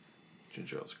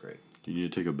 Ginger ale's great. Do you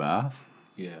need to take a bath?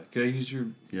 Yeah. Could I use your...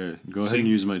 Yeah, go ahead Sink? and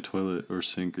use my toilet or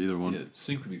sink, either one. Yeah,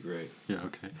 sink would be great. Yeah,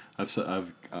 okay.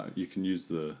 I've you can use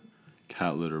the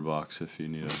cat litter box if you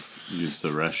need to use the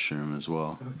restroom as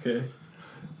well. Okay.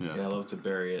 Yeah. Yeah, I love to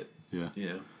bury it. Yeah.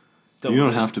 Yeah. You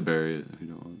don't have to bury it if you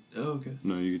don't want. Oh, okay.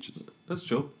 No, you could just That's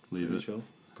chill. leave Pretty it. chill.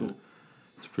 Cool. Yeah.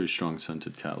 It's a pretty strong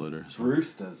scented cat litter. So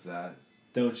Bruce does that.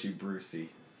 Don't you, Brucey?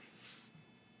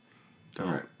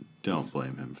 don't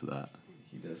blame him for that.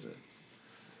 He does it.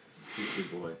 He's a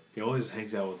good boy. He always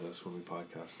hangs out with us when we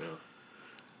podcast now.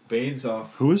 Bane's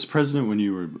off. Who was president when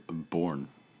you were born?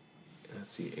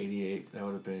 Let's see, 88. That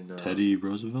would have been... Teddy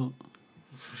Roosevelt?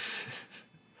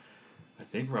 I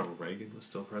think Ronald Reagan was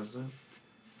still president.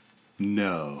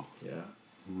 No. Yeah.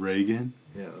 Reagan?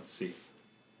 Yeah, let's see.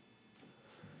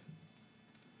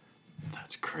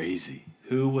 That's crazy.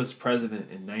 Who was president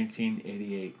in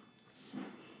 1988?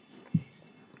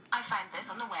 I find this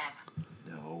on the web.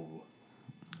 No.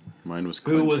 Mine was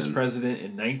Clinton. Who was president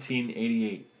in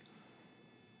 1988?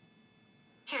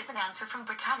 Here's an answer from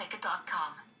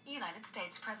Britannica.com. United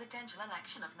States presidential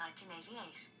election of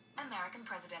 1988. American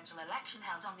presidential election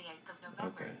held on the 8th of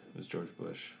November. Okay, it was George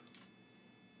Bush.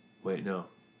 Wait, no.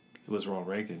 It was Ronald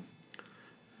Reagan.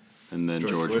 And then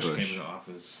George Bush. came into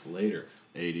office later.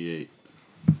 88.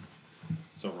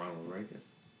 So Ronald Reagan.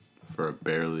 For a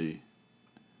barely...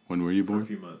 When were you For a born?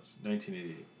 few months.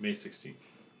 1988. May 16th.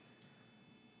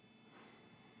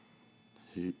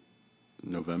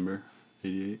 November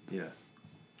 88? Yeah.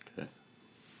 Okay.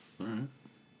 Alright.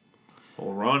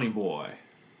 Old Ronnie boy.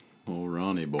 Old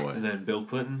Ronnie boy. And then Bill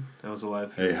Clinton. That was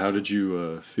alive. Hey, how did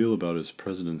you feel about his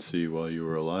presidency while you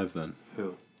were alive then?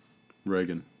 Who?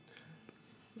 Reagan.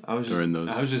 I was During those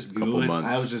I was just couple gooing.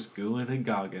 months. I was just gooing and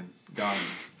gogging.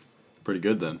 Pretty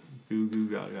good then. Goo goo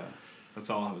gaga. That's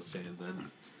all I was saying then.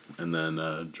 And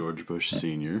then George Bush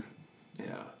Sr.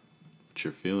 Yeah. What's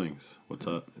your feelings? What's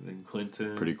up? And then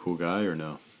Clinton. Pretty cool guy or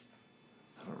no?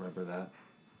 I don't remember that.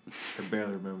 I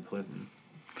barely remember Clinton.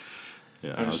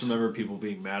 Yeah, I just remember people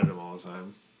being mad at him all the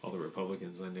time. All the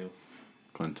Republicans I knew.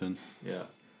 Clinton. Yeah.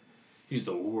 He's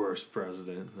the worst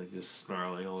president. Like, just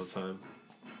snarling all the time.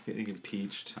 Getting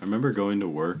impeached. I remember going to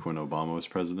work when Obama was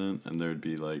president, and there'd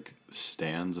be like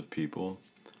stands of people,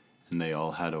 and they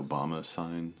all had Obama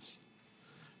signs,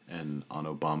 and on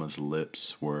Obama's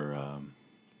lips were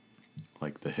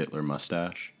like the Hitler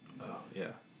mustache. Oh,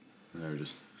 yeah. And they were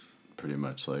just pretty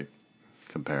much like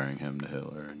comparing him to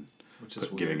Hitler and Which is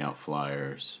giving weird. out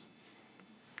flyers.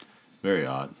 Very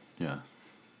odd, yeah.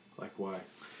 Like, why?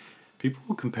 People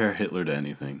will compare Hitler to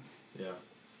anything. Yeah.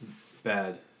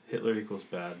 Bad. Hitler equals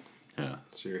bad. Yeah.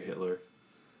 So you're Hitler.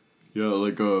 Yeah,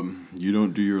 like you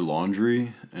don't do your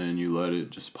laundry and you let it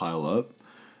just pile up,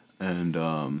 and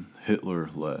Hitler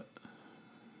let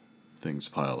things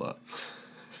pile up.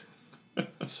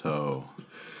 So,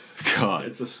 God,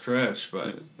 It's a stretch,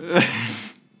 but...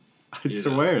 I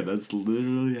swear that's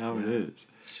literally how it is.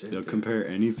 Shit, They'll dude. compare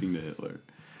anything to Hitler.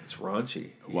 It's raunchy.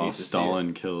 You While hate to see Stalin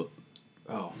it. killed,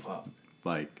 Oh, fuck.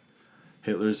 like,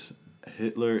 Hitler's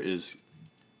Hitler is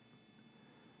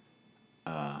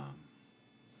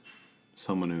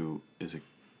someone who is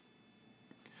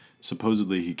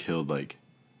supposedly he killed like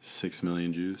 6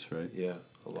 million Jews, right? Yeah,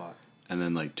 a lot. And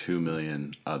then like 2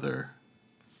 million other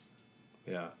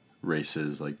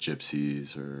races like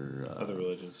gypsies or other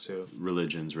religions too.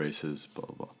 Religions, races, blah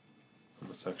blah blah.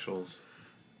 Homosexuals.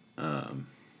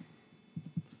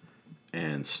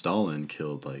 And Stalin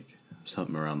killed like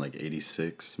something around like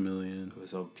 86 million. Of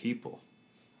his own people.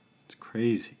 It's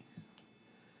crazy.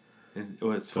 And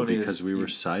what's But funny because is we were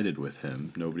sided with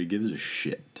him, nobody gives a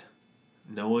shit.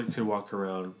 no one could walk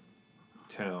around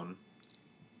town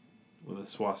with a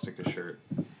swastika shirt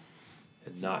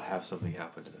and not have something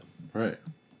happen to them. Right.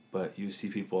 But you see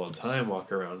people all the time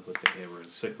walk around with a hammer and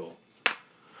sickle.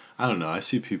 I don't know. I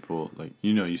see people like,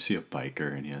 you see a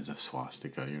biker and he has a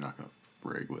swastika. You're not going to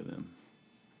frig with him.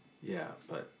 Yeah,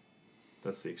 but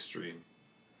that's the extreme.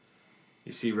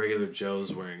 You see regular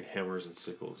Joes wearing hammers and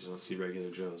sickles. You don't see regular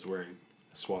Joes wearing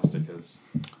swastikas.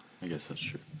 I guess that's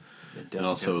true. And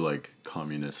also, like,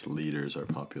 communist leaders are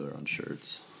popular on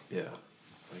shirts. Yeah,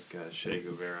 like Che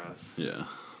Guevara. Yeah.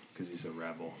 Because he's a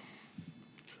rebel.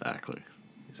 Exactly.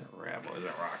 He's a rebel. He's a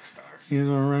rock star. He's a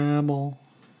rebel.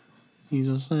 He's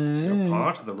a You're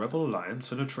part of the Rebel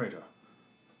Alliance and a traitor.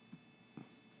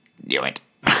 Do it.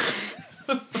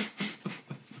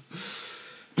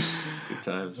 Good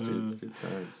times, dude. Good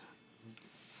times.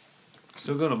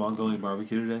 Still going to Mongolian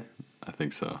barbecue today? I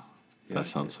think so. Yeah, That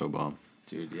sounds so bomb.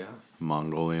 Dude, yeah.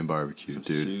 Mongolian barbecue, Some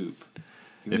dude. soup.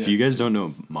 If you guys don't know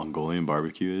what Mongolian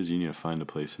barbecue is, you need to find a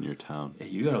place in your town. Yeah,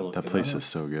 you gotta look That it place up. is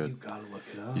so good. You gotta look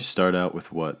it up. You start out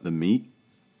with what? The meat?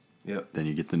 Yep. Then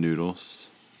you get the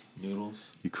noodles.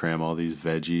 Noodles. You cram all these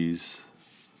veggies,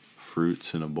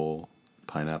 fruits in a bowl.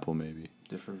 Pineapple, maybe.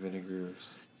 Different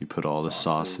vinegars. You put all the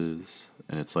Sauces. sauces,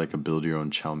 and it's like a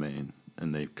build-your-own chow mein,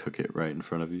 and they cook it right in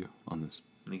front of you on this.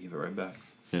 And you give it right back.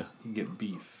 Yeah. You can get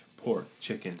beef, pork,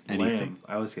 chicken, Anything. lamb.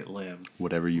 I always get lamb.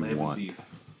 Whatever you Lamb want. and beef.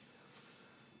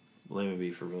 Lamb and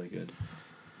beef are really good.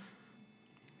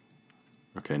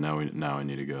 Okay, now I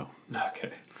need to go.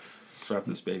 Okay. Let's wrap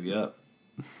this baby up.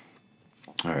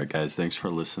 All right, guys, thanks for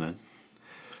listening.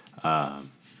 Tom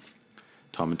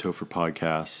and Topher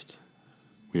podcast.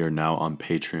 We are now on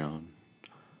Patreon.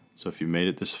 So if you made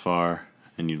it this far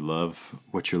and you love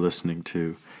what you're listening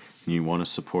to and you want to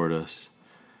support us,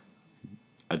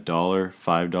 $1,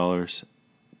 $5,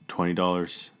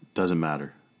 $20, doesn't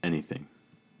matter. Anything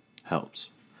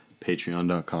helps.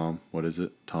 Patreon.com. What is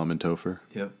it? Tom and Topher.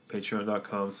 Yep.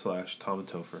 Patreon.com/Tom and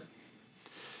Topher.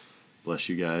 Bless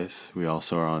you guys. We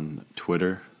also are on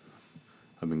Twitter.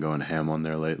 I've been going ham on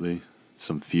there lately.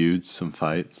 Some feuds, some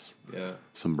fights, Yeah.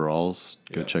 some brawls.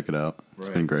 Go Yeah. check it out. It's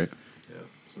Right. been great. Yeah.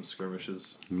 Some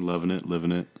skirmishes. Loving it,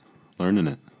 living it, learning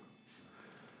it.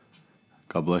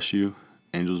 God bless you.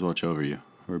 Angels watch over you.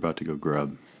 We're about to go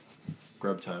grub.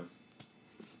 Grub time.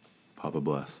 Papa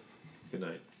bless. Good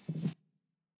night.